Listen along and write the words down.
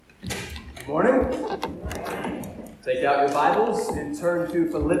Good morning. Take out your Bibles and turn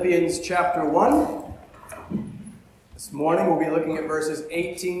to Philippians chapter 1. This morning we'll be looking at verses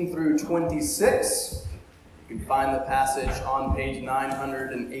 18 through 26. You can find the passage on page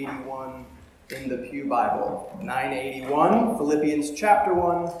 981 in the Pew Bible. 981, Philippians chapter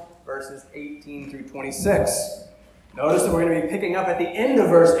 1, verses 18 through 26. Notice that we're going to be picking up at the end of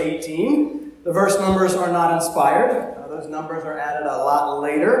verse 18. The verse numbers are not inspired. Those numbers are added a lot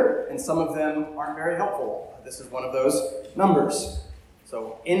later, and some of them aren't very helpful. This is one of those numbers.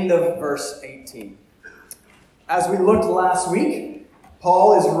 So, end of verse 18. As we looked last week,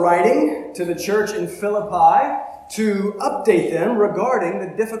 Paul is writing to the church in Philippi to update them regarding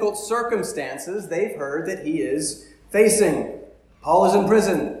the difficult circumstances they've heard that he is facing. Paul is in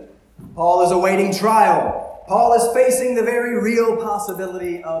prison. Paul is awaiting trial. Paul is facing the very real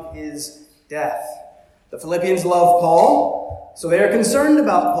possibility of his death. The Philippians love Paul, so they are concerned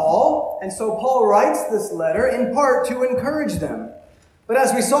about Paul, and so Paul writes this letter in part to encourage them. But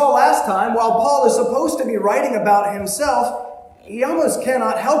as we saw last time, while Paul is supposed to be writing about himself, he almost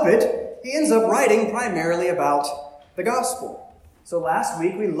cannot help it. He ends up writing primarily about the gospel. So last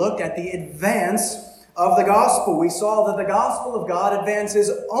week we looked at the advance of the gospel. We saw that the gospel of God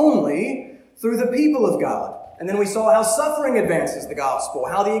advances only through the people of God. And then we saw how suffering advances the gospel,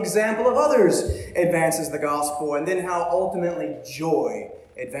 how the example of others advances the gospel, and then how ultimately joy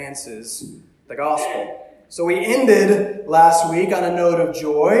advances the gospel. So we ended last week on a note of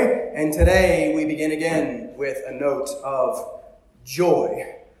joy, and today we begin again with a note of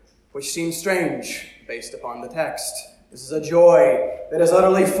joy, which seems strange based upon the text. This is a joy that is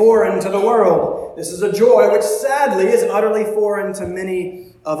utterly foreign to the world. This is a joy which sadly is utterly foreign to many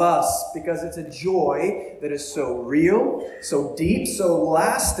of us, because it's a joy that is so real, so deep, so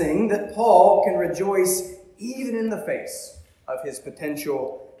lasting that Paul can rejoice even in the face of his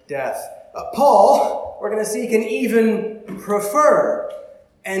potential death. Paul, we're going to see, can even prefer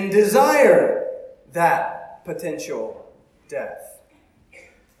and desire that potential death.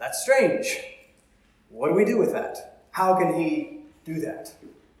 That's strange. What do we do with that? How can he do that?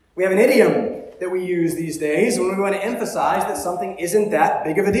 We have an idiom that we use these days when we want to emphasize that something isn't that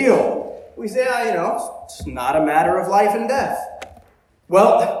big of a deal. We say, it's not a matter of life and death.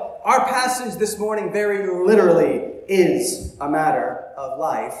 Well, our passage this morning very literally is a matter of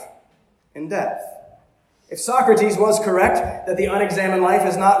life and death. If Socrates was correct that the unexamined life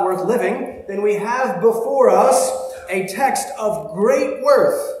is not worth living, then we have before us a text of great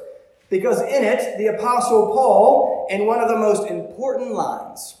worth, because in it, the Apostle Paul, in one of the most important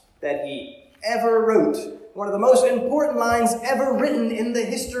lines that he ever wrote, one of the most important lines ever written in the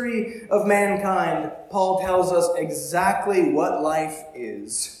history of mankind, Paul tells us exactly what life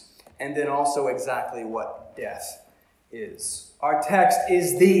is, and then also exactly what death is. Our text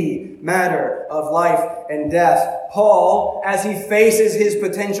is the matter of life and death. Paul, as he faces his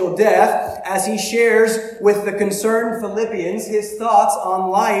potential death, as he shares with the concerned Philippians his thoughts on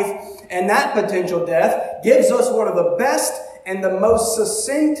life and that potential death, gives us one of the best and the most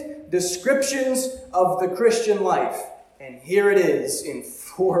succinct descriptions of the Christian life. And here it is in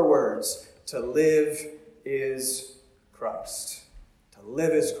 4 words. To live is Christ. To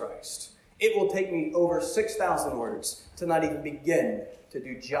live is Christ. It will take me over 6,000 words to not even begin to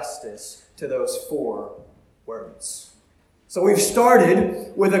do justice to those 4 words. So we've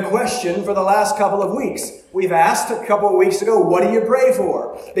started with a question for the last couple of weeks. We've asked a couple of weeks ago, what do you pray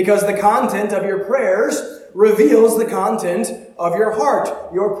for? Because the content of your prayers reveals the content of your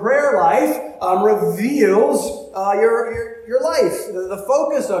heart. Your prayer life reveals your life. The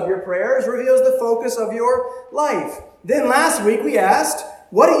focus of your prayers reveals the focus of your life. Then last week we asked,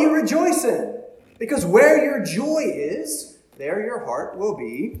 what do you rejoice in? Because where your joy is, there your heart will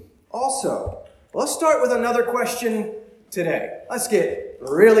be also. Let's start with another question today. Let's get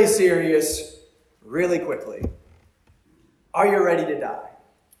really serious really quickly. Are you ready to die?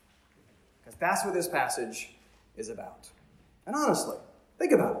 Because that's what this passage is about. And honestly,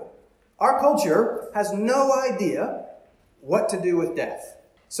 think about it. Our culture has no idea what to do with death.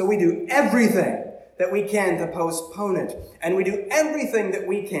 So we do everything that we can to postpone it. And we do everything that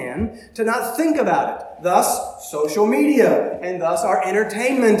we can to not think about it. Thus, social media, and thus our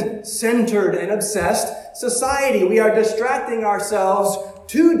entertainment-centered and obsessed society. We are distracting ourselves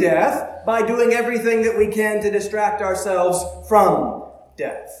to death by doing everything that we can to distract ourselves from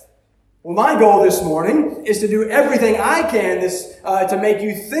death. Well, my goal this morning is to do everything I can to make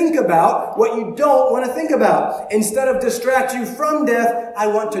you think about what you don't want to think about. Instead of distract you from death, I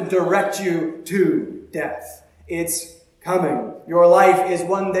want to direct you to death. It's coming. Your life is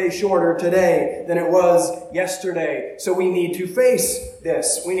one day shorter today than it was yesterday. So we need to face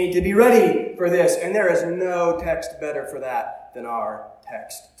this. We need to be ready for this. And there is no text better for that than our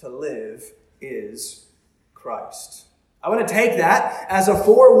text. To live is Christ. I want to take that as a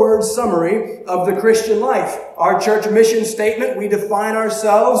 4-word summary of the Christian life. Our church mission statement, we define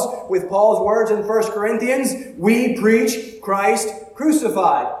ourselves with Paul's words in 1 Corinthians. We preach Christ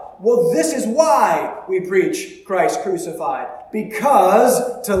crucified. Well, this is why we preach Christ crucified.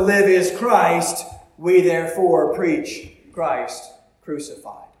 Because to live is Christ, we therefore preach Christ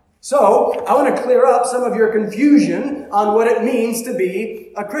crucified. So, I want to clear up some of your confusion on what it means to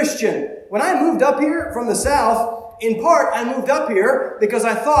be a Christian. When I moved up here from the South, in part, I moved up here because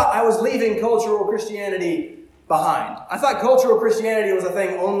I thought I was leaving cultural Christianity behind. I thought cultural Christianity was a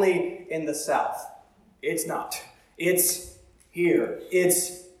thing only in the South. It's not. It's here.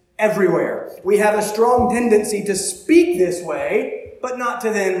 It's everywhere. We have a strong tendency to speak this way, but not to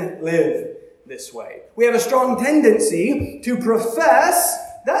then live this way. We have a strong tendency to profess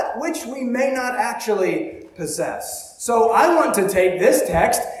that which we may not actually possess. So I want to take this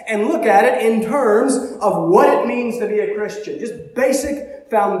text and look at it in terms of what it means to be a Christian. Just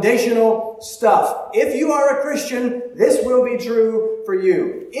basic foundational stuff. If you are a Christian, this will be true for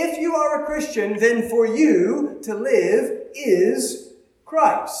you. If you are a Christian, then for you to live is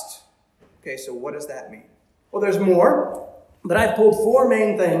Christ. Okay, so what does that mean? Well, there's more, but I've pulled 4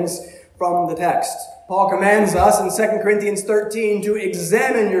 main things from the text. Paul commands us in 2 Corinthians 13 to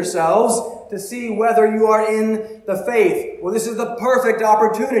examine yourselves to see whether you are in the faith. Well, this is the perfect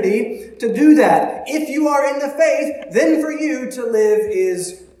opportunity to do that. If you are in the faith, then for you to live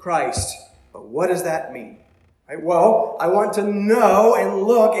is Christ. But what does that mean? Right? Well, I want to know and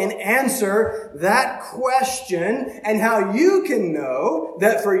look and answer that question and how you can know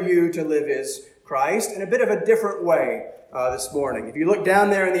that for you to live is Christ in a bit of a different way this morning. If you look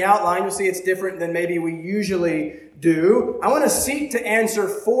down there in the outline, you'll see it's different than maybe we usually do. I want to seek to answer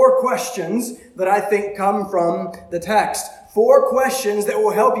 4 questions that I think come from the text. 4 questions that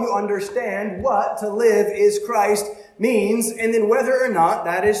will help you understand what to live is Christ means, and then whether or not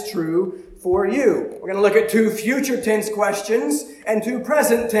that is true for you. We're going to look at 2 future tense questions and 2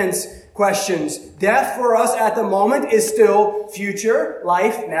 present tense questions. Death for us at the moment is still future.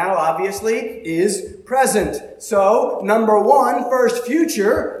 Life now, obviously, is present. So, number 1, first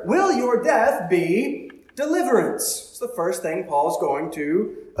future, will your death be deliverance? It's the first thing Paul's going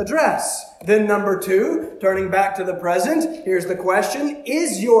to address. Then number 2, turning back to the present, here's the question,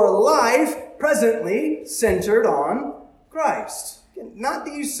 is your life presently centered on Christ? Not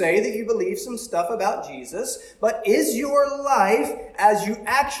that you say that you believe some stuff about Jesus, but is your life, as you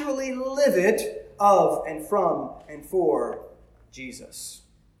actually live it, of and from and for Jesus?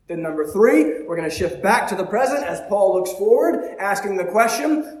 Then number 3, we're going to shift back to the present as Paul looks forward, asking the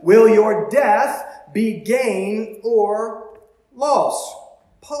question, will your death be gain or loss?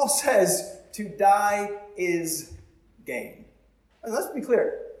 Paul says to die is gain. And let's be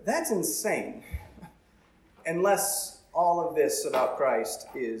clear, that's insane. Unless all of this about Christ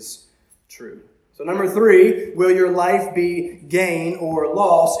is true. So number 3, will your life be gain or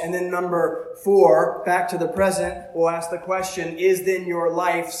loss? And then number 4, back to the present, we'll ask the question, is then your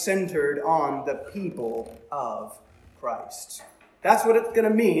life centered on the people of Christ? That's what it's going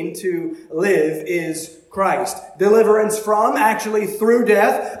to mean to live is Christ. Deliverance from, actually through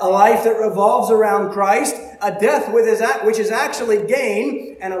death, a life that revolves around Christ, a death which is actually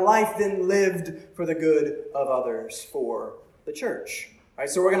gain, and a life then lived for the good of others, for the church. All right,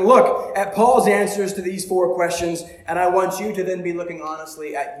 so we're going to look at Paul's answers to these 4 questions, and I want you to then be looking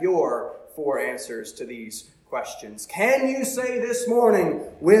honestly at your 4 answers to these questions. Can you say this morning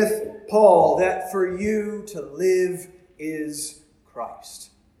with Paul that for you to live is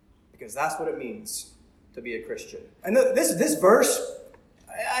Christ? Because that's what it means to be a Christian. And this verse,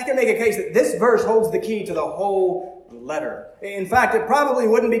 I can make a case that this verse holds the key to the whole letter. In fact, it probably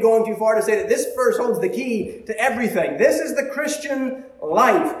wouldn't be going too far to say that this verse holds the key to everything. This is the Christian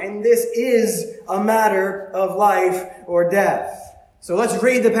life, and this is a matter of life or death. So let's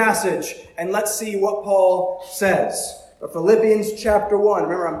read the passage, and let's see what Paul says. Philippians chapter 1.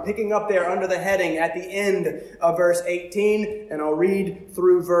 Remember, I'm picking up there under the heading at the end of verse 18, and I'll read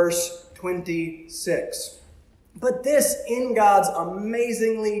through verse 26. But this, in God's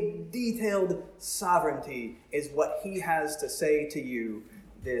amazingly detailed sovereignty, is what he has to say to you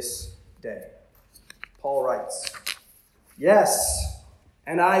this day. Paul writes, "Yes,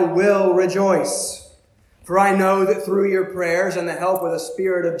 and I will rejoice, for I know that through your prayers and the help of the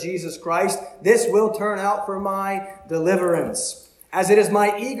Spirit of Jesus Christ, this will turn out for my deliverance. as it is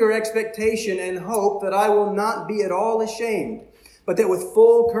my eager expectation and hope that I will not be at all ashamed, but that with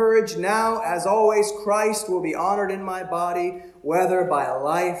full courage now, as always, Christ will be honored in my body, whether by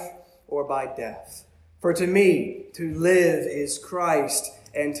life or by death. For to me, to live is Christ,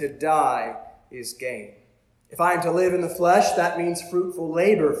 and to die is gain. If I am to live in the flesh, that means fruitful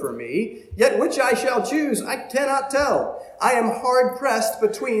labor for me. Yet which I shall choose, I cannot tell. I am hard-pressed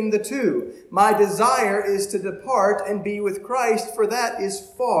between the two. My desire is to depart and be with Christ, for that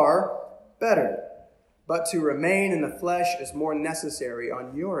is far better. But to remain in the flesh is more necessary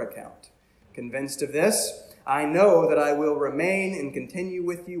on your account. Convinced of this, I know that I will remain and continue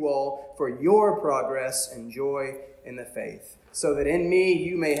with you all for your progress and joy in the faith, so that in me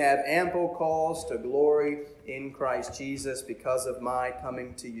you may have ample cause to glory in Christ Jesus because of my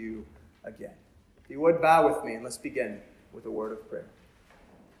coming to you again. If you would, bow with me, and let's begin with a word of prayer.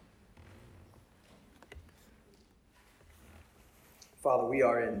 Father, we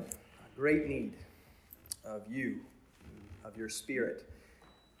are in great need of you, of your Spirit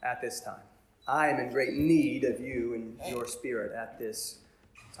at this time. I am in great need of you and your Spirit at this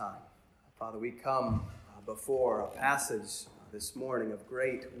time. Father, we come before a passage this morning of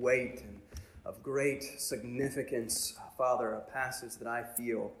great weight and of great significance. Father, a passage that I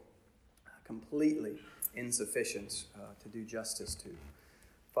feel completely insufficient to do justice to.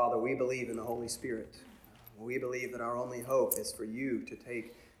 Father, we believe in the Holy Spirit. We believe that our only hope is for you to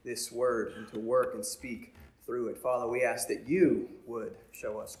take this word and to work and speak through it. Father, we ask that you would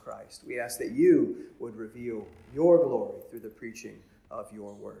show us Christ. We ask that you would reveal your glory through the preaching of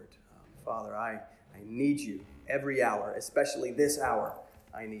your word. Father, I need you every hour, especially this hour.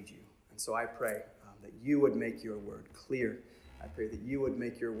 I need you. And so I pray that you would make your word clear. I pray that you would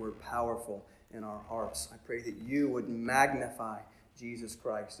make your word powerful in our hearts. I pray that you would magnify Jesus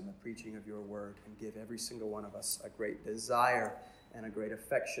Christ in the preaching of your word and give every single one of us a great desire and a great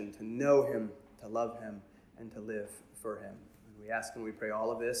affection to know him, to love him, and to live for him. And we ask and we pray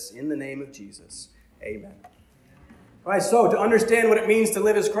all of this in the name of Jesus. Amen. All right, so to understand what it means to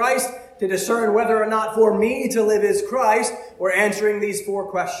live as Christ, to discern whether or not for me to live as Christ, we're answering these four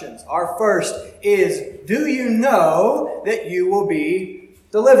questions. Our first is, do you know that you will be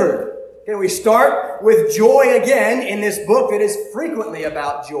delivered? Can we start with joy again in this book that is frequently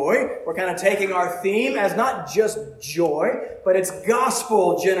about joy? We're kind of taking our theme as not just joy, but it's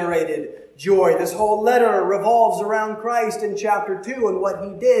gospel-generated joy. This whole letter revolves around Christ in chapter 2 and what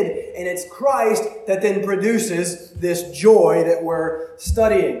he did. And it's Christ that then produces this joy that we're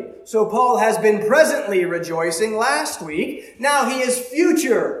studying. So Paul has been presently rejoicing last week. Now he is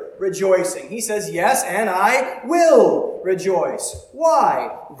future rejoicing. He says, yes, and I will rejoice.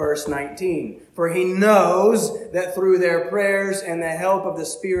 Why? Verse 19. For he knows that through their prayers and the help of the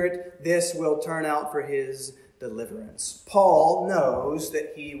Spirit, this will turn out for his deliverance. Paul knows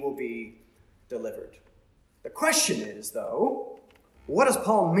that he will be delivered. The question is, though, what does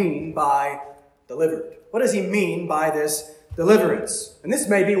Paul mean by delivered? What does he mean by this deliverance? And this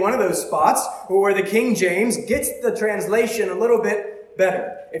may be one of those spots where the King James gets the translation a little bit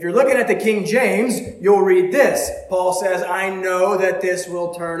better. If you're looking at the King James, you'll read this. Paul says, I know that this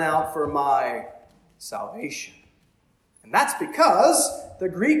will turn out for my salvation. And that's because the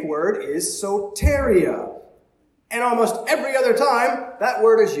Greek word is soteria. And almost every other time that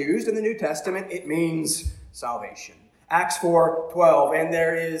word is used in the New Testament, it means salvation. Acts 4:12, and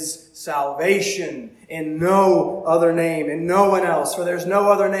there is salvation in no other name, in no one else, for there's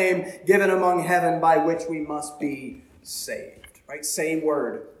no other name given among heaven by which we must be saved. Right? Same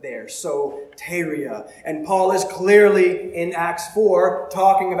word there, soteria. And Paul is clearly in Acts 4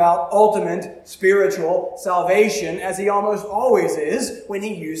 talking about ultimate spiritual salvation, as he almost always is when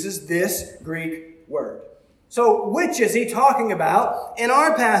he uses this Greek word. So which is he talking about in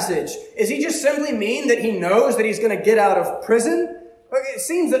our passage? Is he just simply mean that he knows that he's going to get out of prison? It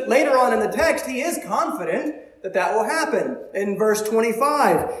seems that later on in the text he is confident that that will happen. In verse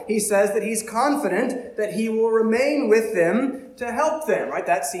 25, he says that he's confident that he will remain with them to help them. Right?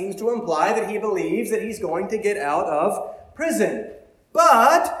 That seems to imply that he believes that he's going to get out of prison.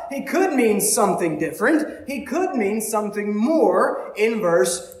 But he could mean something different. He could mean something more in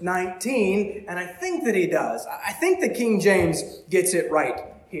verse 19, and I think that he does. I think the King James gets it right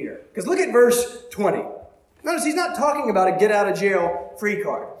here. Because look at verse 20. Notice he's not talking about a get-out-of-jail-free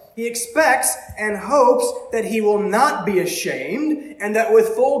card. He expects and hopes that he will not be ashamed, and that with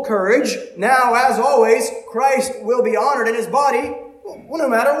full courage, now as always, Christ will be honored in his body, well, no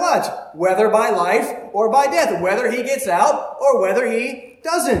matter what, whether by life or by death, whether he gets out or whether he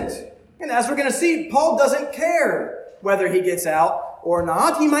doesn't. And as we're going to see, Paul doesn't care whether he gets out or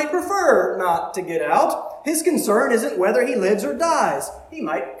not. He might prefer not to get out. His concern isn't whether he lives or dies. He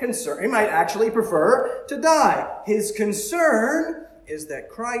might actually prefer to die. His concern is that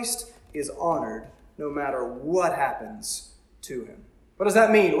Christ is honored no matter what happens to him. What does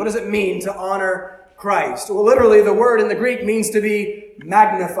that mean? What does it mean to honor Christ? Well, literally, the word in the Greek means to be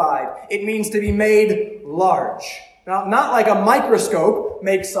magnified. It means to be made large. Now, not like a microscope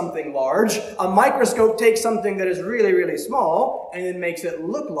makes something large. A microscope takes something that is really, really small and then makes it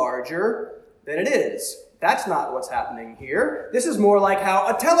look larger than it is. That's not what's happening here. This is more like how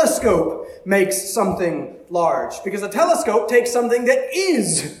a telescope makes something large. Because a telescope takes something that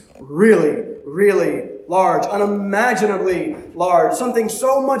is really, really large, unimaginably large, something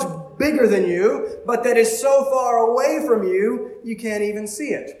so much bigger than you, but that is so far away from you, you can't even see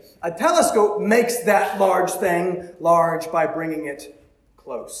it. A telescope makes that large thing large by bringing it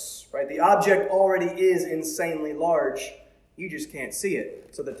close, right? The object already is insanely large. You just can't see it.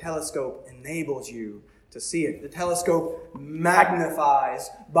 So the telescope enables you to see it. The telescope magnifies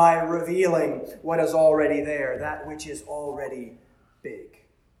by revealing what is already there, that which is already big.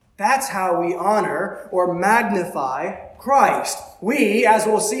 That's how we honor or magnify Christ. We, as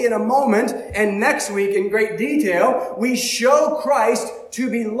we'll see in a moment and next week in great detail, we show Christ to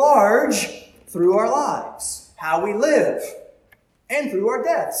be large through our lives, how we live, and through our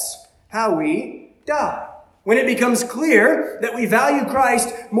deaths, how we die. When it becomes clear that we value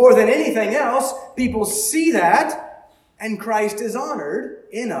Christ more than anything else, people see that, and Christ is honored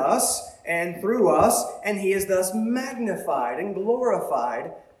in us and through us, and he is thus magnified and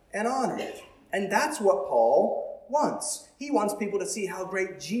glorified and honored. And that's what Paul wants. He wants people to see how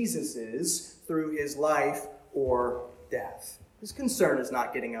great Jesus is through his life or death. His concern is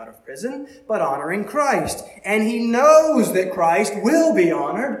not getting out of prison, but honoring Christ. And he knows that Christ will be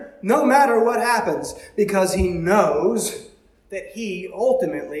honored no matter what happens, because he knows that he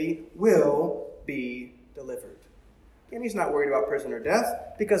ultimately will be delivered. And he's not worried about prison or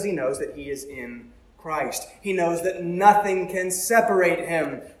death because he knows that he is in Christ. He knows that nothing can separate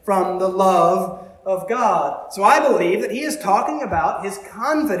him from the love of God. So I believe that he is talking about his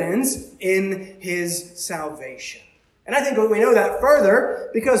confidence in his salvation. And I think we know that further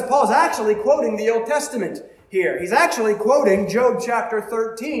because Paul's actually quoting the Old Testament here. He's actually quoting Job chapter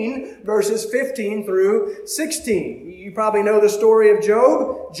 13, verses 15 through 16. You probably know the story of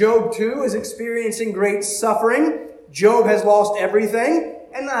Job. Job, too, is experiencing great suffering. Job has lost everything.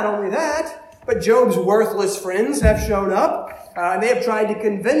 And not only that, but Job's worthless friends have shown up, and they have tried to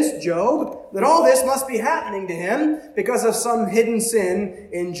convince Job that all this must be happening to him because of some hidden sin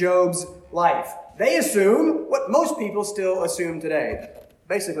in Job's life. They assume what most people still assume today.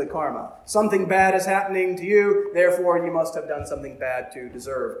 Basically karma. Something bad is happening to you, therefore you must have done something bad to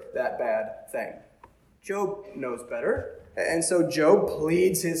deserve that bad thing. Job knows better. And so Job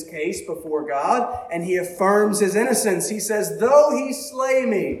pleads his case before God, and he affirms his innocence. He says, "Though he slay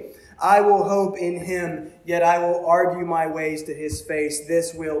me, I will hope in him, yet I will argue my ways to his face.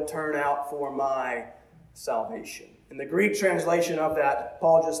 This will turn out for my salvation." In the Greek translation of that,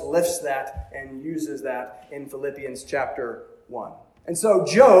 Paul just lifts that and uses that in Philippians chapter 1. And so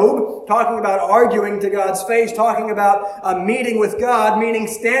Job, talking about arguing to God's face, talking about a meeting with God, meaning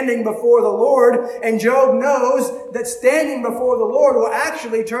standing before the Lord, and Job knows that standing before the Lord will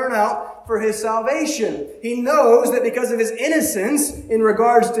actually turn out for his salvation. He knows that because of his innocence in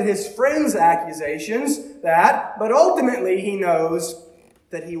regards to his friends' accusations, but ultimately he knows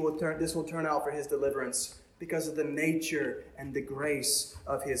that this will turn out for his deliverance because of the nature and the grace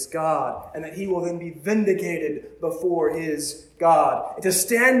of his God, and that he will then be vindicated before his God. To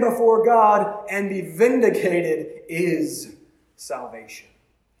stand before God and be vindicated is salvation.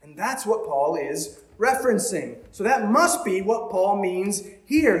 And that's what Paul is referencing. So that must be what Paul means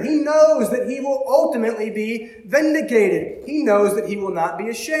here. He knows that he will ultimately be vindicated. He knows that he will not be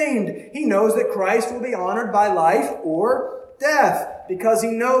ashamed. He knows that Christ will be honored by life or death, because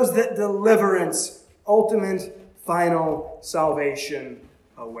he knows that deliverance, ultimate, final salvation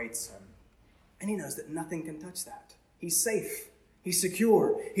awaits him. And he knows that nothing can touch that. He's safe. He's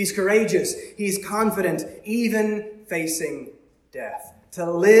secure. He's courageous. He's confident, even facing death. To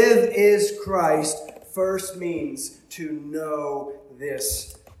live is Christ first means to know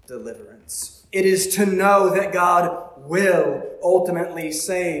this deliverance. It is to know that God will ultimately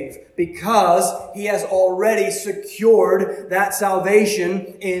save because he has already secured that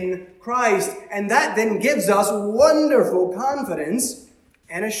salvation in Christ. And that then gives us wonderful confidence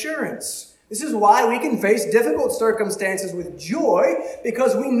and assurance. This is why we can face difficult circumstances with joy,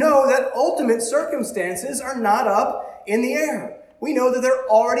 because we know that ultimate circumstances are not up in the air. We know that they're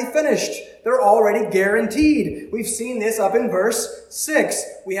already finished. They're already guaranteed. We've seen this up in verse 6.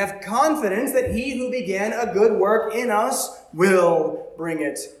 We have confidence that he who began a good work in us will bring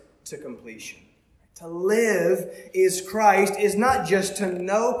it to completion. To live is Christ is not just to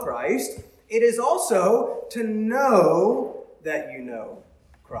know Christ. It is also to know that you know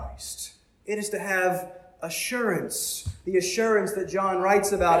Christ. It is to have assurance. The assurance that John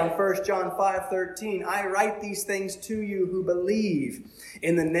writes about in 1 John 5:13. I write these things to you who believe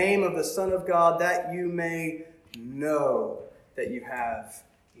in the name of the Son of God, that you may know that you have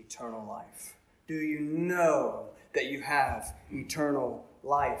eternal life. Do you know that you have eternal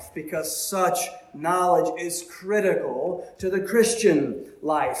life? Because such knowledge is critical to the Christian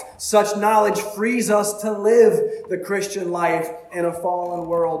life. Such knowledge frees us to live the Christian life in a fallen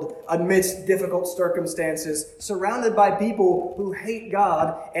world amidst difficult circumstances, surrounded by people who hate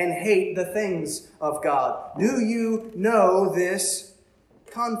God and hate the things of God. Do you know this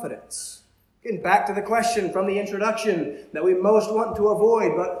confidence? Getting back to the question from the introduction that we most want to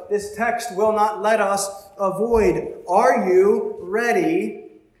avoid, but this text will not let us avoid. Are you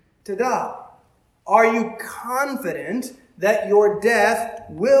ready to die? Are you confident that your death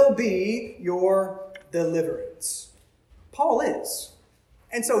will be your deliverance? Paul is.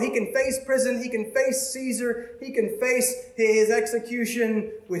 And so he can face prison, he can face Caesar, he can face his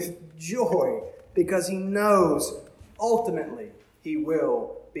execution with joy because he knows ultimately he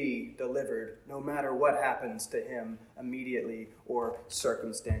will be delivered no matter what happens to him immediately or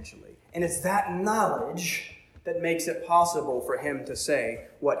circumstantially. And it's that knowledge that makes it possible for him to say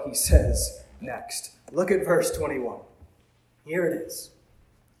what he says next. Look at verse 21. Here it is.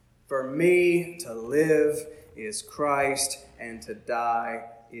 For me to live is Christ, and to die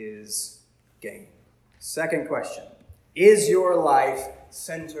is gain. Second question. Is your life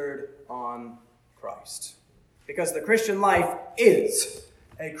centered on Christ? Because the Christian life is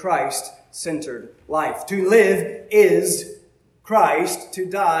a Christ-centered life. To live is Christ. To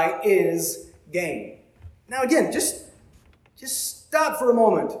die is gain. Now again, just stop for a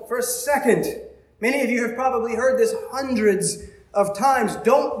moment, for a second. Many of you have probably heard this hundreds of times.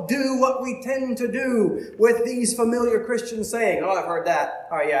 Don't do what we tend to do with these familiar Christian sayings. Oh, I've heard that.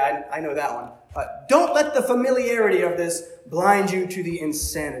 Oh, yeah, I know that one. Don't let the familiarity of this blind you to the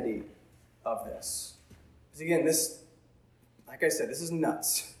insanity of this. Because again, like I said, this is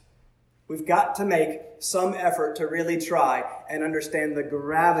nuts. We've got to make some effort to really try and understand the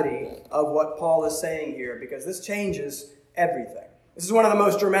gravity of what Paul is saying here, because this changes everything. This is one of the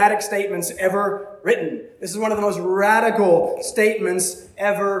most dramatic statements ever written. This is one of the most radical statements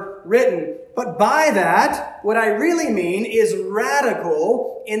ever written. But by that, what I really mean is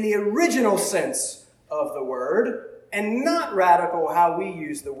radical in the original sense of the word, and not radical how we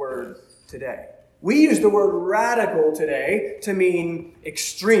use the word today. We use the word radical today to mean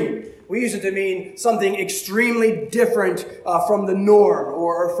extreme. We use it to mean something extremely different from the norm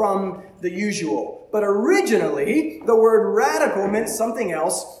or from the usual. But originally, the word radical meant something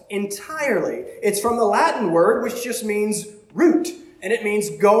else entirely. It's from the Latin word, which just means root. And it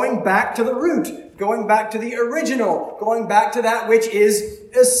means going back to the root, going back to the original, going back to that which is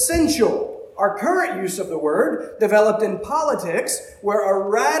essential. Our current use of the word developed in politics, where a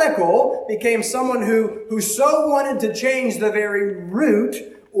radical became someone who so wanted to change the very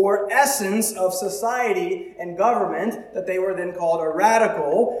root or essence of society and government that they were then called a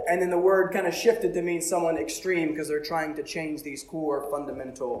radical, and then the word kind of shifted to mean someone extreme because they're trying to change these core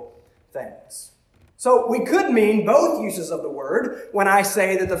fundamental things. So we could mean both uses of the word. When I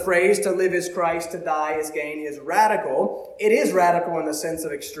say that the phrase to live is Christ, to die is gain is radical, it is radical in the sense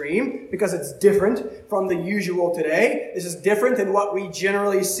of extreme because it's different from the usual today. This is different than what we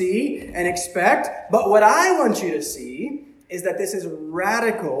generally see and expect. But what I want you to see is that this is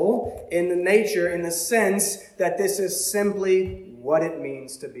radical in the nature, in the sense that this is simply what it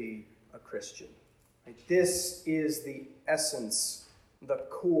means to be a Christian. This is the essence, the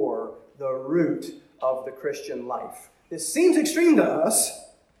core, the root of the Christian life. This seems extreme to us,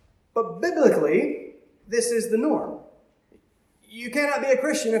 but biblically, this is the norm. You cannot be a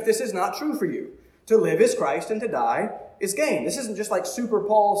Christian if this is not true for you. To live is Christ and to die is gain. This isn't just like Super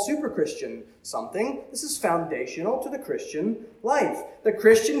Paul, Super Christian something. This is foundational to the Christian life. The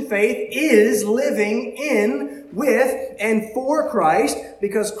Christian faith is living in, with, and for Christ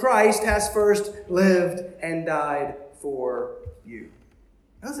because Christ has first lived and died for you.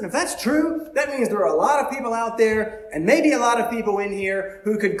 Listen, if that's true, that means there are a lot of people out there, and maybe a lot of people in here,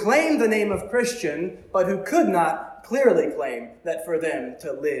 who could claim the name of Christian, but who could not clearly claim that for them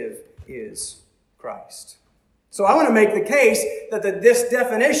to live is Christ. So I want to make the case that this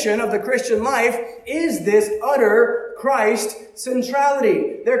definition of the Christian life is this utter Christ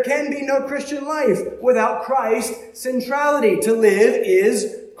centrality. There can be no Christian life without Christ centrality. To live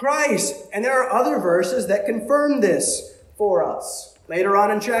is Christ. And there are other verses that confirm this for us. Later on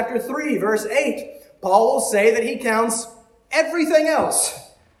in chapter 3, verse 8, Paul will say that he counts everything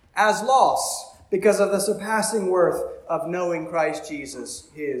else as loss because of the surpassing worth of knowing Christ Jesus,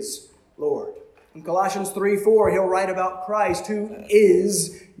 his Lord. In Colossians 3:4, he'll write about Christ, who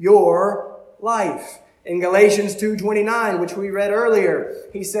is your life. In Galatians 2:29, which we read earlier,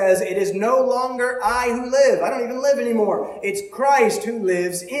 he says, it is no longer I who live. I don't even live anymore. It's Christ who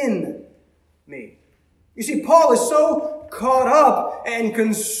lives in me. You see, Paul is so caught up and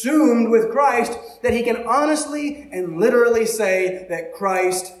consumed with Christ that he can honestly and literally say that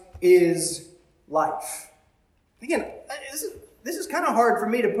Christ is life. Again, this is kind of hard for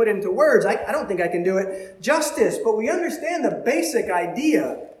me to put into words. I don't think I can do it justice, but we understand the basic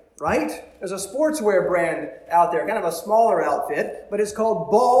idea, right? There's a sportswear brand out there, kind of a smaller outfit, but it's called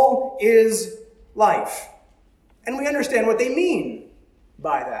Ball is Life. And we understand what they mean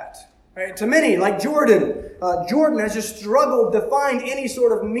by that. Right? To many, like Jordan, Jordan has just struggled to find any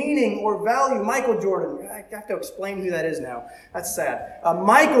sort of meaning or value. Michael Jordan, I have to explain who that is now. That's sad.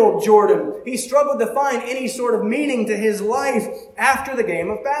 Michael Jordan, he struggled to find any sort of meaning to his life after the game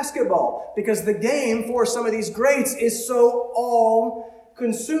of basketball, because the game for some of these greats is so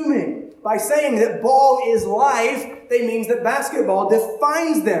all-consuming. By saying that ball is life, they means that basketball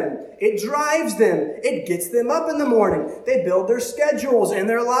defines them. It drives them. It gets them up in the morning. They build their schedules and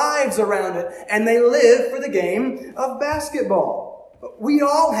their lives around it, and they live for the game of basketball. We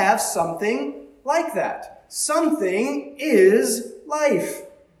all have something like that. Something is life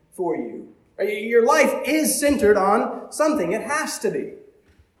for you. Your life is centered on something. It has to be.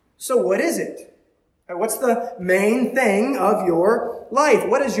 So what is it? What's the main thing of your life?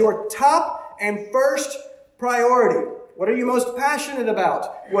 What is your top and first priority? What are you most passionate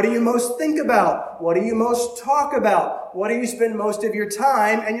about? What do you most think about? What do you most talk about? What do you spend most of your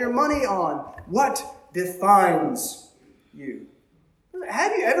time and your money on? What defines you?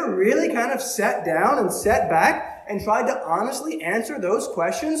 Have you ever really kind of sat down and sat back and tried to honestly answer those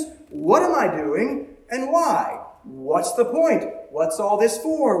questions? What am I doing and why? What's the point? What's all this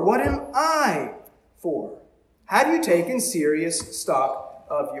for? What am I for? Have you taken serious stock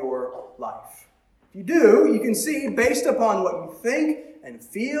of your life? If you do, you can see, based upon what you think and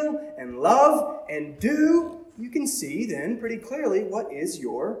feel and love and do, you can see then pretty clearly what is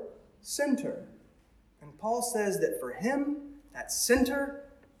your center. And Paul says that for him, that center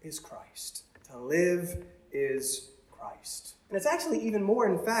is Christ. To live is Christ. And it's actually even more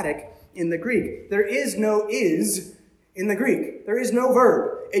emphatic in the Greek. There is no is in the Greek. There is no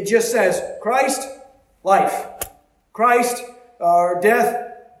verb. It just says Christ, life. Christ, death,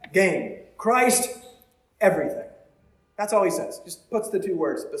 gain. Christ, everything. That's all he says. Just puts the two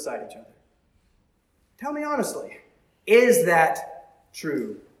words beside each other. Tell me honestly, is that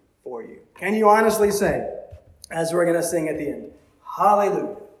true for you? Can you honestly say, as we're going to sing at the end,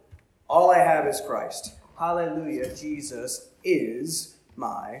 hallelujah, all I have is Christ. Hallelujah, Jesus is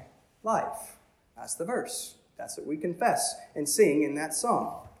my life. That's the verse. That's what we confess and sing in that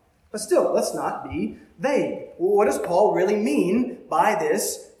song. But still, let's not be vague. Well, what does Paul really mean by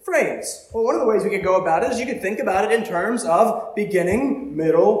this phrase? Well, one of the ways we could go about it is you could think about it in terms of beginning,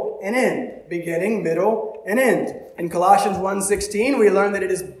 middle, and end. Beginning, middle, and end. In Colossians 1:16, we learn that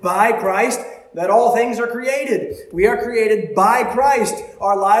it is by Christ that all things are created. We are created by Christ.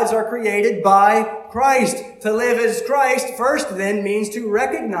 Our lives are created by Christ. To live as Christ first then means to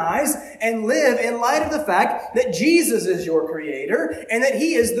recognize and live in light of the fact that Jesus is your creator and that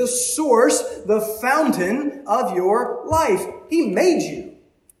he is the source, the fountain of your life. He made you,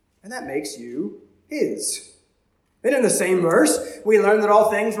 and that makes you his. Then in the same verse, we learn that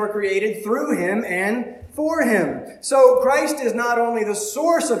all things were created through him and for him. So Christ is not only the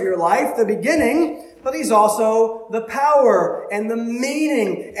source of your life, the beginning, but he's also the power and the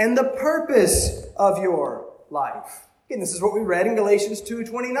meaning and the purpose of your life. Again, this is what we read in Galatians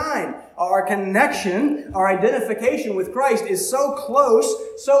 2:29. Our connection, our identification with Christ is so close,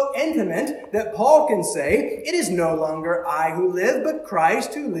 so intimate, that Paul can say, it is no longer I who live, but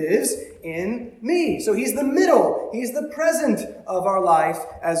Christ who lives in me. So he's the middle. He's the present of our life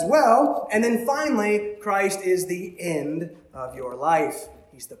as well. And then finally, Christ is the end of your life.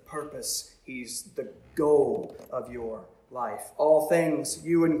 He's the purpose. He's the goal of your life. All things,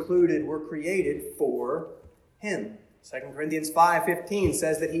 you included, were created for him. 2 Corinthians 5:15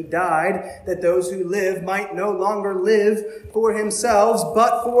 says that he died that those who live might no longer live for themselves,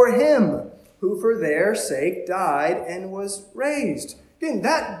 but for him, who for their sake died and was raised. Again,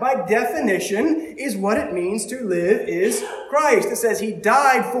 that by definition is what it means to live is Christ. It says he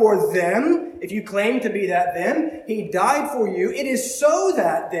died for them. If you claim to be that them, he died for you. It is so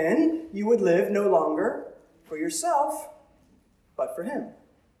that then you would live no longer for yourself, but for him.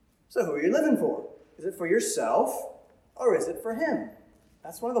 So who are you living for? Is it for yourself or is it for him?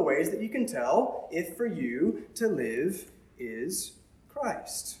 That's one of the ways that you can tell if for you to live is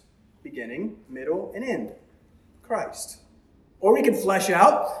Christ. Beginning, middle, and end. Christ. Or we could flesh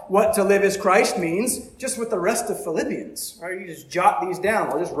out what to live as Christ means just with the rest of Philippians. Right? You just jot these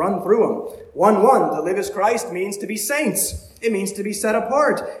down. I'll just run through them. 1:1, to live as Christ means to be saints. It means to be set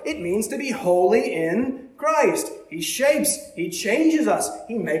apart. It means to be holy in Christ. He shapes, he changes us.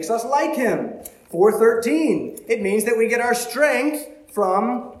 He makes us like him. 4:13, it means that we get our strength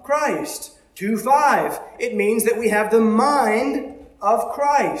from Christ. 2:5, it means that we have the mind of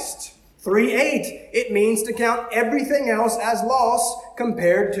Christ. 3:8, it means to count everything else as loss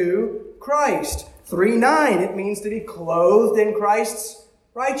compared to Christ. 3:9, it means to be clothed in Christ's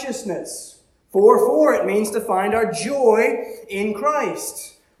righteousness. 4:4, it means to find our joy in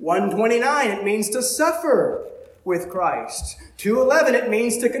Christ. 1:29, it means to suffer with Christ. 2:11, it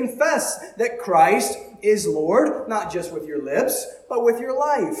means to confess that Christ is Lord, not just with your lips, but with your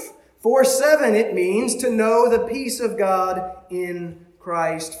life. 4:7, it means to know the peace of God in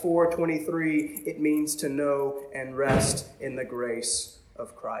Christ. 4:23, it means to know and rest in the grace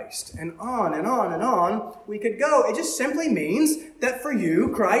of Christ. And on and on and on we could go. It just simply means that for you,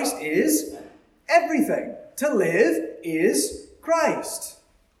 Christ is everything. To live is Christ.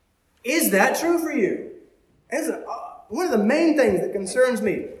 Is that true for you? One of the main things that concerns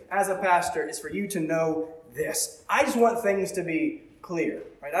me as a pastor is for you to know this. I just want things to be clear.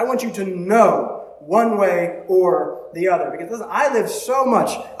 Right? I want you to know one way or the other. Because listen, I lived so much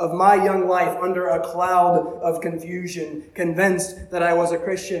of my young life under a cloud of confusion, convinced that I was a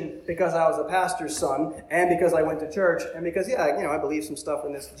Christian because I was a pastor's son, and because I went to church, and because, I believe some stuff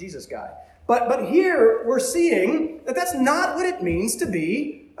in this Jesus guy. But here we're seeing that that's not what it means to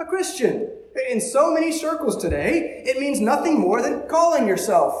be a Christian. In so many circles today, it means nothing more than calling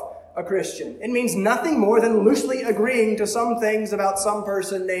yourself a Christian. It means nothing more than loosely agreeing to some things about some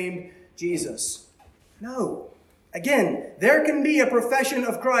person named Jesus. No. Again, there can be a profession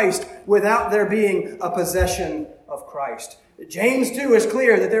of Christ without there being a possession of Christ. James 2 is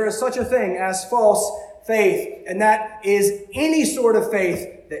clear that there is such a thing as false faith, and that is any sort of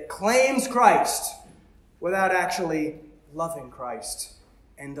faith that claims Christ without actually loving Christ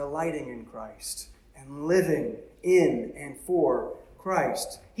and delighting in Christ and living in and for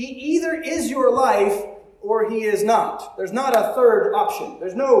Christ. He either is your life or he is not. There's not a third option.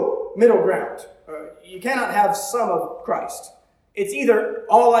 There's no middle ground. You cannot have some of Christ. It's either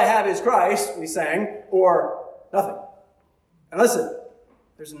all I have is Christ, we sang, or nothing. And listen,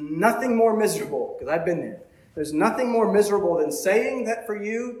 there's nothing more miserable, because I've been there. There's nothing more miserable than saying that for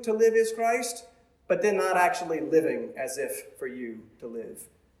you to live is Christ, but then not actually living as if for you to live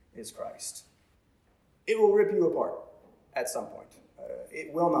is Christ. It will rip you apart at some point.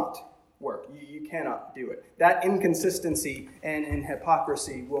 It will not work. You cannot do it. That inconsistency and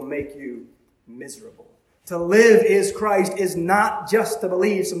hypocrisy will make you miserable. To live is Christ is not just to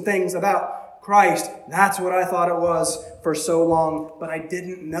believe some things about Christ. That's what I thought it was for so long, but I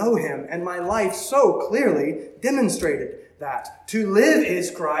didn't know him, and my life so clearly demonstrated that. To live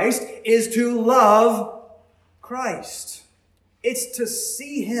is Christ is to love Christ. It's to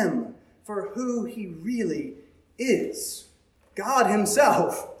see him for who he really is. God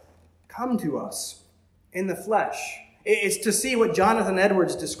himself come to us in the flesh. It's to see what Jonathan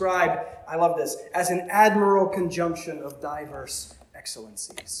Edwards described, I love this, as an admirable conjunction of diverse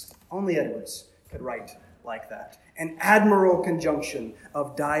excellencies. Only Edwards could write like that. An admirable conjunction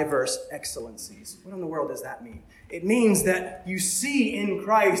of diverse excellencies. What in the world does that mean? It means that you see in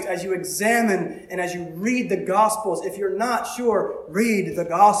Christ as you examine and as you read the Gospels. If you're not sure, read the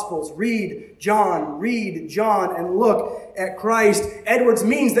Gospels. Read John, and look at Christ. Edwards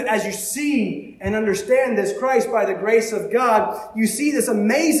means that as you see and understand this Christ by the grace of God, you see this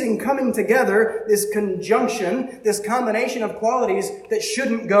amazing coming together, this conjunction, this combination of qualities that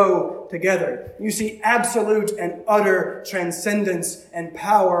shouldn't go together. You see absolute and utter transcendence and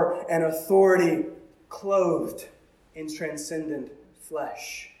power and authority clothed in transcendent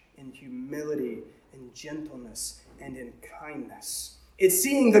flesh, in humility, in gentleness, and in kindness. It's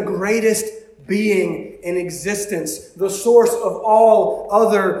seeing the greatest being in existence, the source of all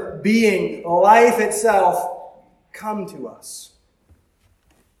other being, life itself, come to us.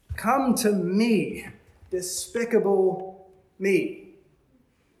 Come to me, despicable me.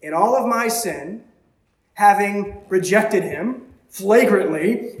 In all of my sin, having rejected him,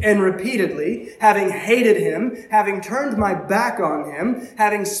 flagrantly and repeatedly, having hated him, having turned my back on him,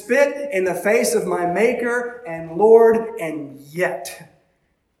 having spit in the face of my Maker and Lord, and yet,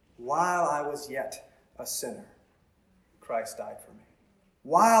 while I was yet a sinner, Christ died for me.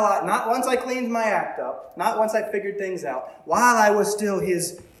 Not once I cleaned my act up, not once I figured things out, while I was still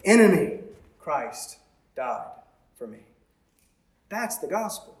his enemy, Christ died for me. That's the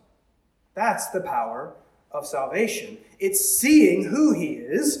gospel. That's the power of salvation. It's seeing who he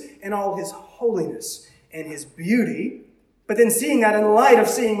is in all his holiness and his beauty, but then seeing that in light of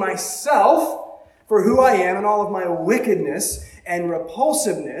seeing myself for who I am and all of my wickedness and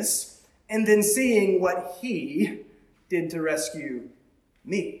repulsiveness, and then seeing what he did to rescue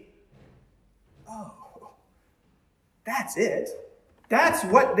me. Oh, that's it. That's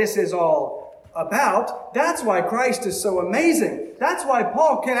what this is all about. That's why Christ is so amazing. That's why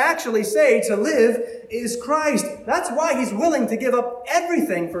Paul can actually say to live is Christ. That's why he's willing to give up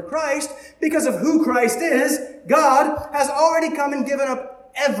everything for Christ, because of who Christ is. God has already come and given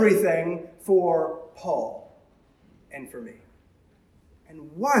up everything for Paul and for me.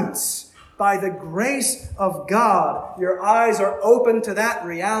 And once, by the grace of God, your eyes are open to that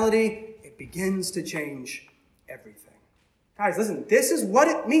reality, it begins to change everything. Guys, listen, this is what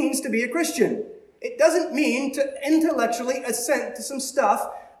it means to be a Christian. It doesn't mean to intellectually assent to some stuff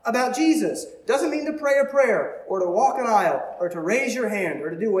about Jesus. It doesn't mean to pray a prayer, or to walk an aisle, or to raise your hand,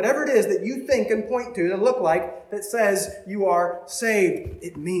 or to do whatever it is that you think and point to that look like that says you are saved.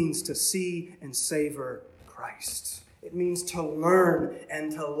 It means to see and savor Christ. It means to learn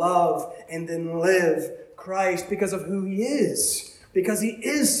and to love and then live Christ because of who he is. Because he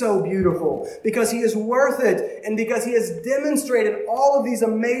is so beautiful. Because he is worth it. And because he has demonstrated all of these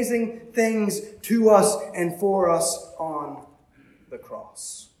amazing things to us and for us on the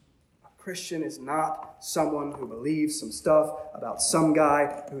cross. A Christian is not someone who believes some stuff about some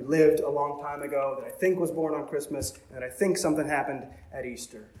guy who lived a long time ago that I think was born on Christmas and that I think something happened at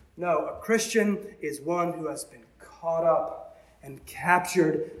Easter. No, a Christian is one who has been caught up and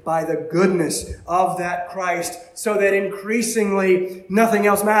captured by the goodness of that Christ, so that increasingly nothing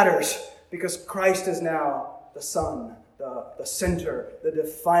else matters, because Christ is now the sun, the center, the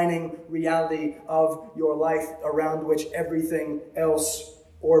defining reality of your life around which everything else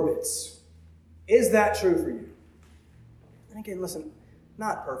orbits. Is that true for you? And again, listen,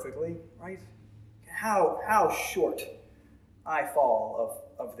 not perfectly, right? How short I fall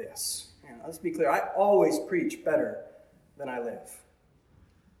of this. Let's be clear, I always preach better than I live.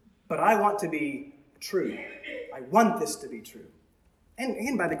 But I want to be true. I want this to be true. And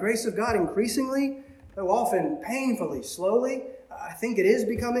again, by the grace of God, increasingly, though often painfully, slowly, I think it is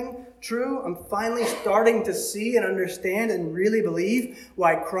becoming true. I'm finally starting to see and understand and really believe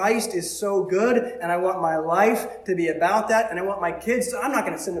why Christ is so good, and I want my life to be about that, and I want my kids to, I'm not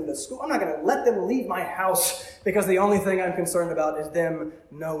going to send them to school. I'm not going to let them leave my house because the only thing I'm concerned about is them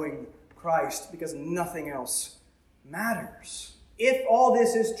knowing Christ, because nothing else matters. If all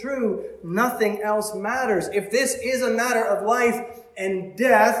this is true, nothing else matters. If this is a matter of life and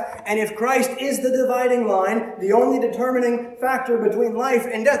death, and if Christ is the dividing line, the only determining factor between life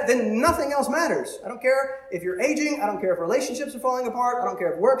and death, then nothing else matters. I don't care if you're aging. I don't care if relationships are falling apart. I don't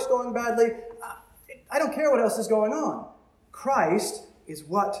care if work's going badly. I don't care what else is going on. Christ is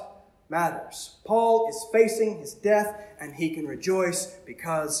what matters. Paul is facing his death, and he can rejoice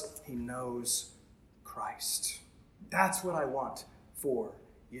because he knows Christ. That's what I want for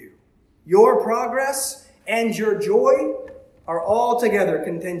you. Your progress and your joy are altogether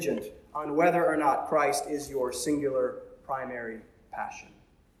contingent on whether or not Christ is your singular primary passion.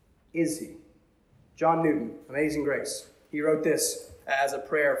 Is he? John Newton, Amazing Grace. He wrote this as a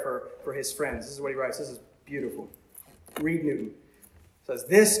prayer for his friends. This is what he writes. This is beautiful. Read Newton. Says,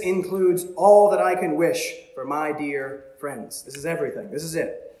 this includes all that I can wish for my dear friends. This is everything. This is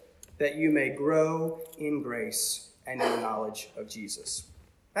it. That you may grow in grace and in the knowledge of Jesus.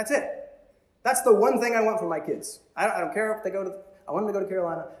 That's it. That's the one thing I want for my kids. I don't care if they I want them to go to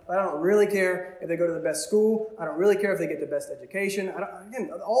Carolina, but I don't really care if they go to the best school. I don't really care if they get the best education.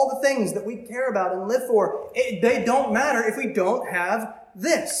 Again, all the things that we care about and live for, they don't matter if we don't have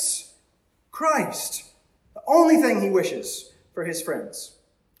this. Christ. The only thing he wishes for his friends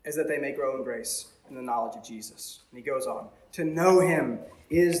is that they may grow in grace in the knowledge of Jesus. And he goes on, to know him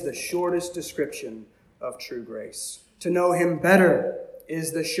is the shortest description of true grace. To know him better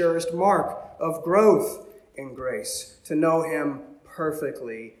is the surest mark of growth in grace. To know him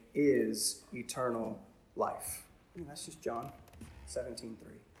perfectly is eternal life. And that's just John 17:3.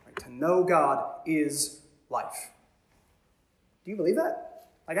 Right? To know God is life. Do you believe that?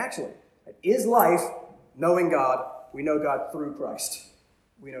 Like actually, is life knowing God We know God through Christ.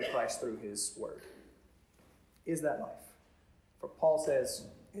 We know Christ through his word. Is that life? For Paul says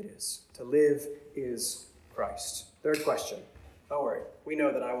it is. To live is Christ. Third question. Don't worry. We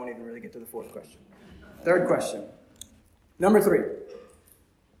know that I won't even really get to the fourth question. Third question. Number 3.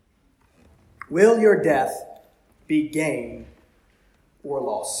 Will your death be gain or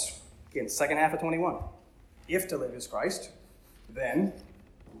loss? Again, second half of 21. If to live is Christ, then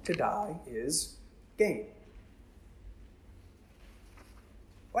to die is gain.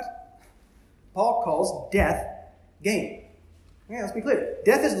 What? Paul calls death gain. Yeah, let's be clear.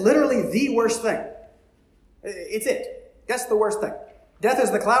 Death is literally the worst thing. It's it. That's the worst thing. Death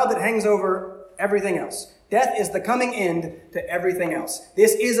is the cloud that hangs over everything else. Death is the coming end to everything else.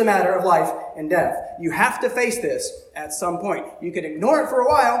 This is a matter of life and death. You have to face this at some point. You can ignore it for a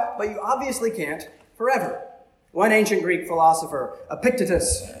while, but you obviously can't forever. One ancient Greek philosopher,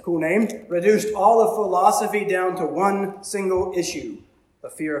 Epictetus, cool name, reduced all of philosophy down to one single issue, the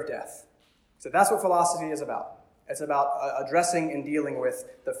fear of death. So that's what philosophy is about. It's about addressing and dealing with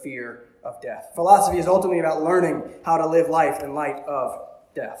the fear of death. Philosophy is ultimately about learning how to live life in light of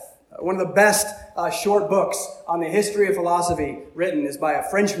death. One of the best short books on the history of philosophy written is by a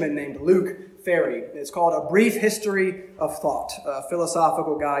Frenchman named Luc Ferry. It's called A Brief History of Thought, a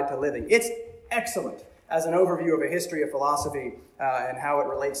philosophical guide to living. It's excellent as an overview of a history of philosophy and how it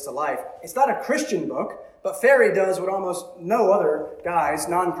relates to life. It's not a Christian book, but Ferry does what almost no other guys,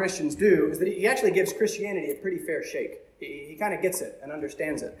 non-Christians, do, is that he actually gives Christianity a pretty fair shake. He kind of gets it and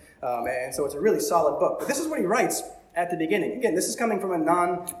understands it. And so it's a really solid book. But this is what he writes at the beginning. Again, this is coming from a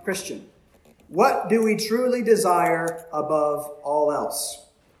non-Christian. What do we truly desire above all else?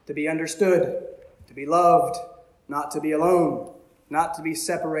 To be understood, to be loved, not to be alone, not to be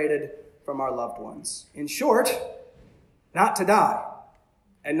separated from our loved ones. In short, not to die,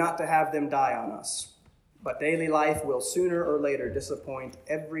 and not to have them die on us. But daily life will sooner or later disappoint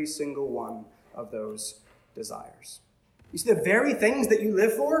every single one of those desires. You see, the very things that you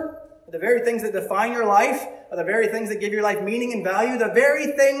live for, the very things that define your life, are the very things that give your life meaning and value. The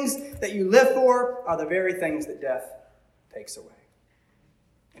very things that you live for are the very things that death takes away.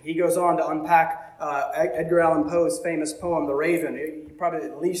 And he goes on to unpack Edgar Allan Poe's famous poem, The Raven. You probably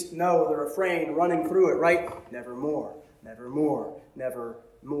at least know the refrain running through it, right? Nevermore, nevermore,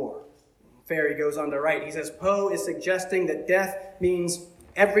 nevermore. Ferry goes on to write, he says, Poe is suggesting that death means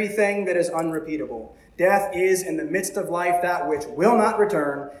everything that is unrepeatable. Death is, in the midst of life, that which will not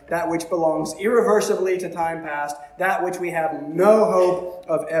return, that which belongs irreversibly to time past, that which we have no hope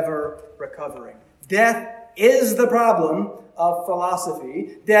of ever recovering. Death is the problem of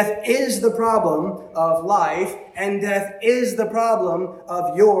philosophy. Death is the problem of life, and death is the problem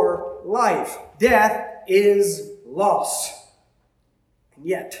of your life. Death is loss. And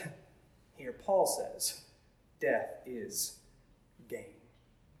yet, here Paul says, death is gain.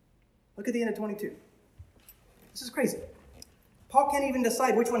 Look at the end of 22. This is crazy. Paul can't even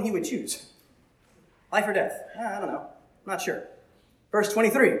decide which one he would choose. Life or death? I don't know. I'm not sure. Verse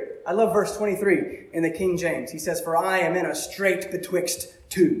 23. I love verse 23 in the King James. He says, for I am in a strait betwixt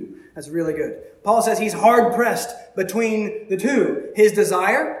two. That's really good. Paul says he's hard pressed between the two. His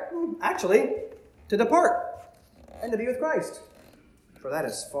desire, actually, to depart and to be with Christ. For that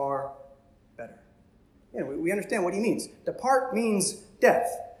is far better. We understand what he means. Depart means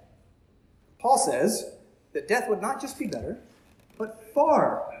death. Paul says that death would not just be better, but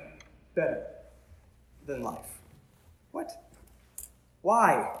far better than life. What?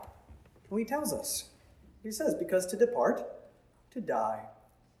 Why? Well, he tells us. He says, because to depart, to die,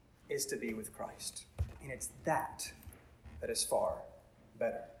 is to be with Christ. And it's that is far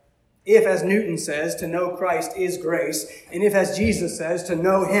better. If, as Newton says, to know Christ is grace, and if, as Jesus says, to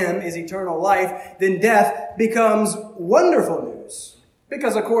know him is eternal life, then death becomes wonderful news.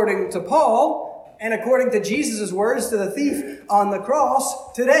 Because according to Paul, and according to Jesus' words to the thief on the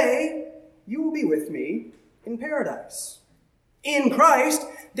cross, today you will be with me in paradise. In Christ,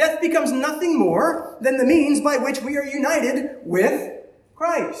 death becomes nothing more than the means by which we are united with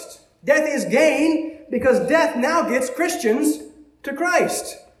Christ. Death is gain because death now gets Christians to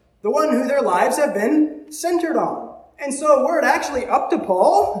Christ, the one who their lives have been centered on. And so were it actually up to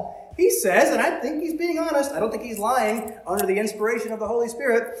Paul, he says, and I think he's being honest, I don't think he's lying under the inspiration of the Holy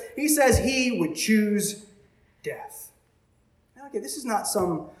Spirit, he says he would choose death. Now again, this is not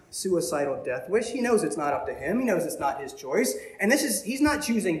some suicidal death wish. He knows it's not up to him. He knows it's not his choice. And he's not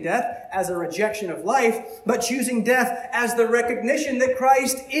choosing death as a rejection of life, but choosing death as the recognition that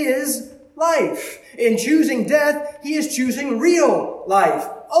Christ is life. In choosing death, he is choosing real life,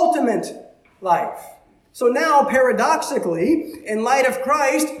 ultimate life. So now, paradoxically, in light of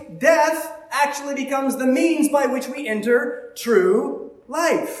Christ, death actually becomes the means by which we enter true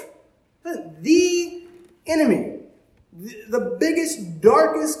life. The enemy, the biggest,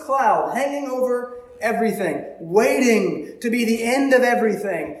 darkest cloud hanging over everything, waiting to be the end of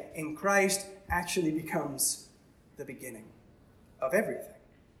everything, in Christ actually becomes the beginning of everything.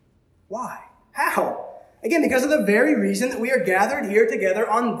 Why? How? Again, because of the very reason that we are gathered here together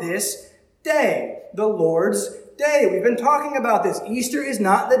on this day, the Lord's Day. We've been talking about this. Easter is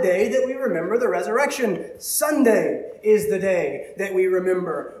not the day that we remember the resurrection. Sunday is the day that we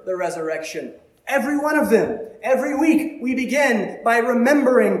remember the resurrection. Every one of them, every week, we begin by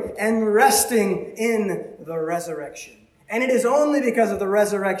remembering and resting in the resurrection. And it is only because of the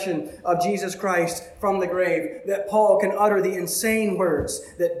resurrection of Jesus Christ from the grave that Paul can utter the insane words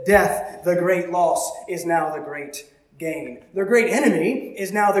that death, the great loss, is now the great gain. The great enemy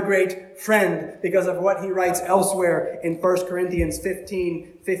is now the great friend because of what he writes elsewhere in 1 Corinthians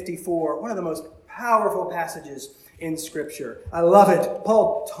 15:54, one of the most powerful passages in Scripture. I love it.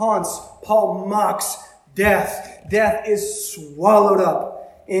 Paul taunts, Paul mocks death. Death is swallowed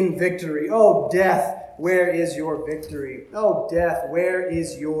up in victory. Oh, death, where is your victory? Oh, death, where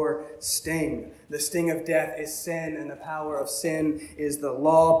is your sting? The sting of death is sin, and the power of sin is the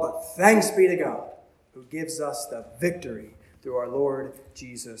law. But thanks be to God, who gives us the victory through our Lord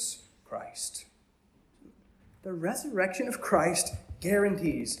Jesus Christ. The resurrection of Christ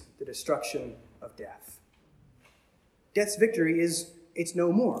guarantees the destruction of death. Death's victory it's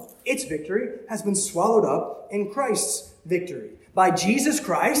no more. Its victory has been swallowed up in Christ's victory. By Jesus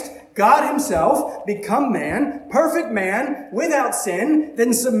Christ, God himself become man, perfect man, without sin,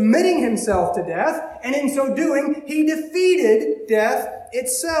 then submitting himself to death, and in so doing, he defeated death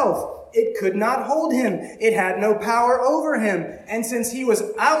itself. It could not hold him. It had no power over him. And since he was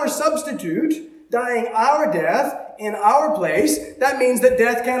our substitute, dying our death in our place, that means that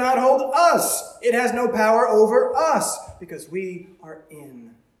death cannot hold us. It has no power over us because we are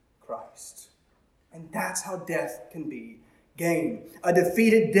in Christ. And that's how death can be gain. A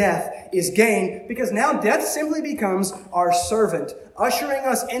defeated death is gain because now death simply becomes our servant, ushering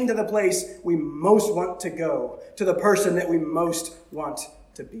us into the place we most want to go, to the person that we most want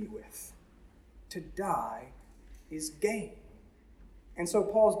to be with. To die is gain. And so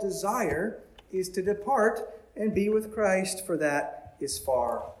Paul's desire is to depart and be with Christ, for that is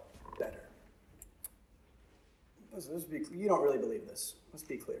far better. You don't really believe this. Let's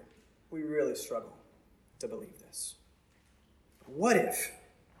be clear. We really struggle to believe this. What if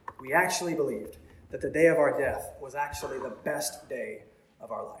we actually believed that the day of our death was actually the best day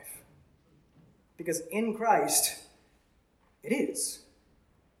of our life? Because in Christ, it is.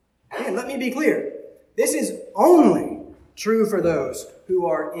 Again, let me be clear. This is only true for those who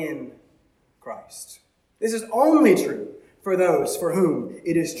are in Christ. This is only true for those for whom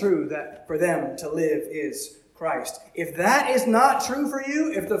it is true that for them to live is Christ. If that is not true for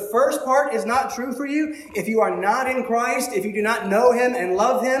you, if the first part is not true for you, if you are not in Christ, if you do not know him and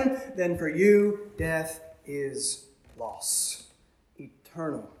love him, then for you, death is loss.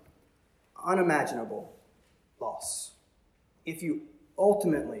 Eternal, unimaginable loss. If you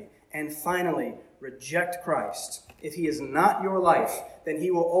ultimately and finally reject Christ, if he is not your life, then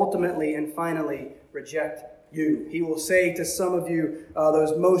he will ultimately and finally reject you. He will say to some of you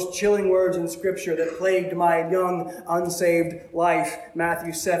those most chilling words in Scripture that plagued my young, unsaved life.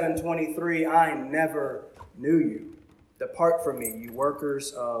 Matthew 7:23, I never knew you. Depart from me, you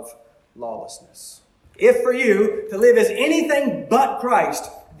workers of lawlessness. If for you to live as anything but Christ,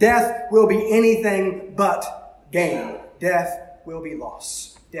 death will be anything but gain. Death will be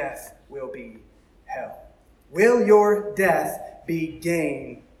loss. Death will be hell. Will your death be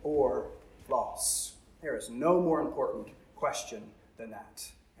gain or loss? There is no more important question than that.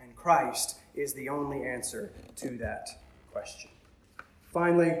 And Christ is the only answer to that question.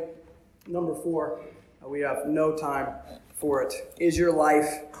 Finally, number 4, we have no time for it. Is your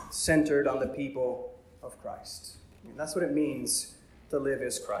life centered on the people of Christ? And that's what it means to live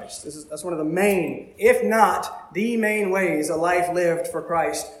as Christ. That's one of the main, if not the main ways a life lived for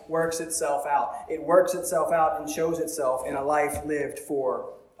Christ works itself out. It works itself out and shows itself in a life lived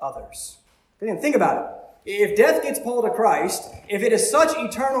for others. Again, think about it. If death gets pulled to Christ, if it is such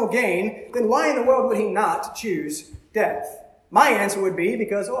eternal gain, then why in the world would he not choose death? My answer would be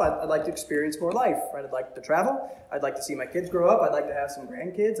because, I'd like to experience more life, right? I'd like to travel. I'd like to see my kids grow up. I'd like to have some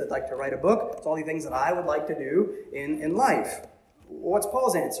grandkids. I'd like to write a book. It's all the things that I would like to do in life. What's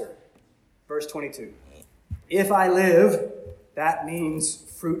Paul's answer? Verse 22. If I live, that means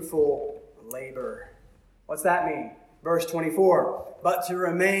fruitful labor. What's that mean? Verse 24. But to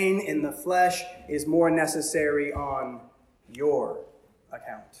remain in the flesh is more necessary on your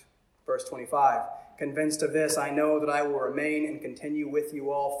account. Verse verse 25. Convinced of this, I know that I will remain and continue with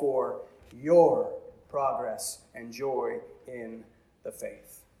you all for your progress and joy in the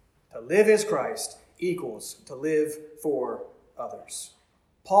faith. To live as Christ equals to live for others.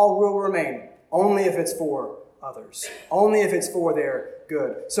 Paul will remain only if it's for others, only if it's for their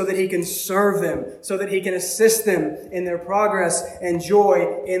good, so that he can serve them, so that he can assist them in their progress and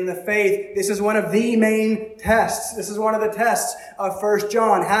joy in the faith. This is one of the main tests. This is one of the tests of 1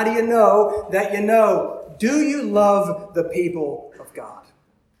 John. How do you know that you know? Do you love the people of God?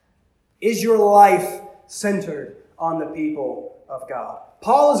 Is your life centered on the people of God?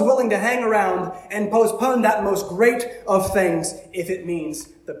 Paul is willing to hang around and postpone that most great of things if it means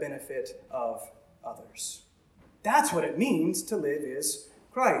the benefit of others. That's what it means to live as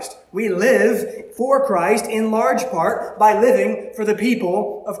Christ. We live for Christ in large part by living for the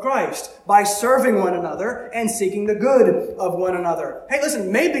people of Christ, by serving one another and seeking the good of one another. Hey,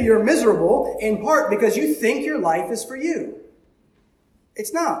 listen, maybe you're miserable in part because you think your life is for you.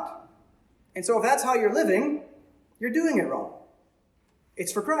 It's not. And so if that's how you're living, you're doing it wrong.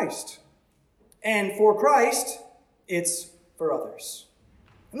 It's for Christ. And for Christ, it's for others.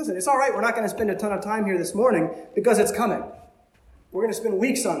 And listen, it's all right. We're not going to spend a ton of time here this morning because it's coming. We're going to spend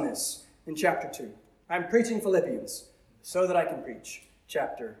weeks on this in chapter 2. I'm preaching Philippians so that I can preach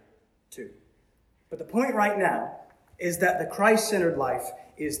chapter 2. But the point right now is that the Christ-centered life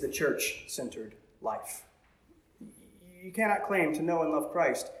is the church-centered life. You cannot claim to know and love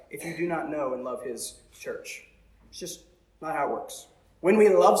Christ if you do not know and love his church. It's just not how it works. When we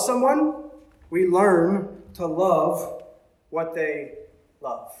love someone, we learn to love what they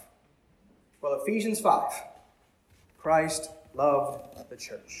love. Well, Ephesians 5, Christ loved the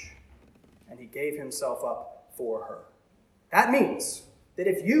church, and he gave himself up for her. That means that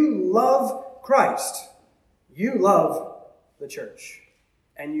if you love Christ, you love the church,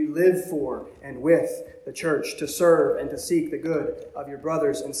 and you live for and with the church to serve and to seek the good of your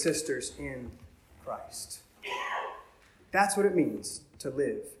brothers and sisters in Christ. That's what it means to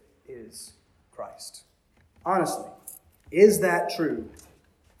live is Christ. Honestly, is that true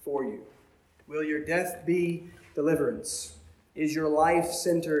for you? Will your death be deliverance? Is your life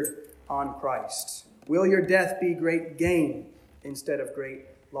centered on Christ? Will your death be great gain instead of great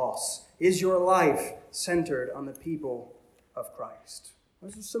loss? Is your life centered on the people of Christ?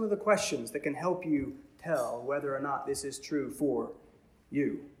 Those are some of the questions that can help you tell whether or not this is true for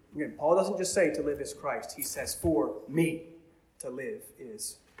you. Again, Paul doesn't just say to live is Christ. He says, for me to live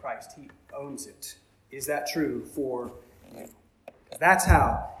is Christ. He owns it. Is that true for you? That's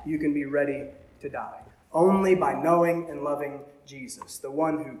how you can be ready to die. Only by knowing and loving Jesus, the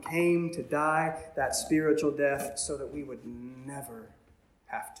one who came to die that spiritual death so that we would never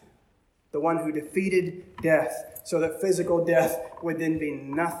have to. The one who defeated death so that physical death would then be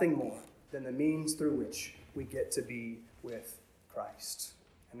nothing more than the means through which we get to be with Christ.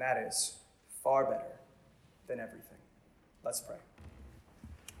 And that is far better than everything. Let's pray.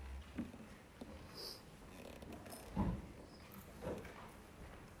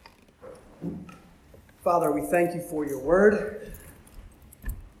 Father, we thank you for your word.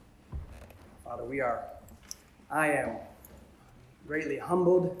 Father, I am greatly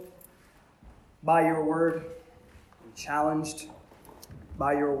humbled by your word and challenged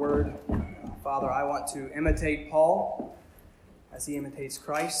by your word. Father, I want to imitate Paul as he imitates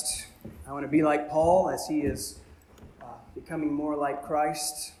Christ. I want to be like Paul as he is becoming more like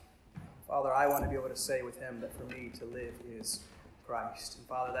Christ. Father, I want to be able to say with him that for me to live is Christ. And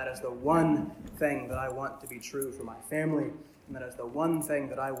Father, that is the one thing that I want to be true for my family, and that is the one thing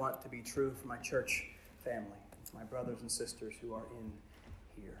that I want to be true for my church family, my brothers and sisters who are in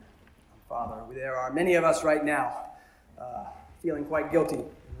here. Father, there are many of us right now feeling quite guilty,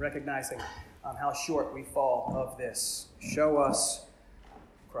 recognizing how short we fall of this. Show us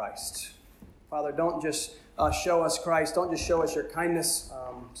Christ. Father, don't just show us Christ. Don't just show us your kindness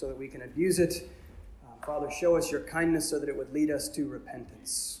so that we can abuse it. Father, show us your kindness so that it would lead us to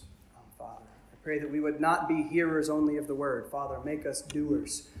repentance. Father, I pray that we would not be hearers only of the word. Father, make us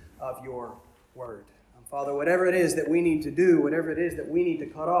doers of your word. Father, whatever it is that we need to do, whatever it is that we need to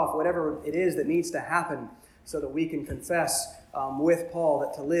cut off, whatever it is that needs to happen so that we can confess with Paul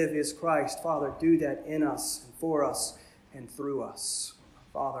that to live is Christ, Father, do that in us and for us and through us.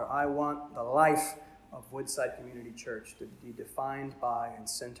 Father, I want the life of Woodside Community Church to be defined by and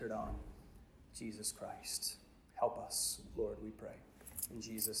centered on Jesus Christ. Help us, Lord, we pray. In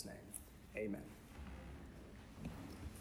Jesus' name, amen.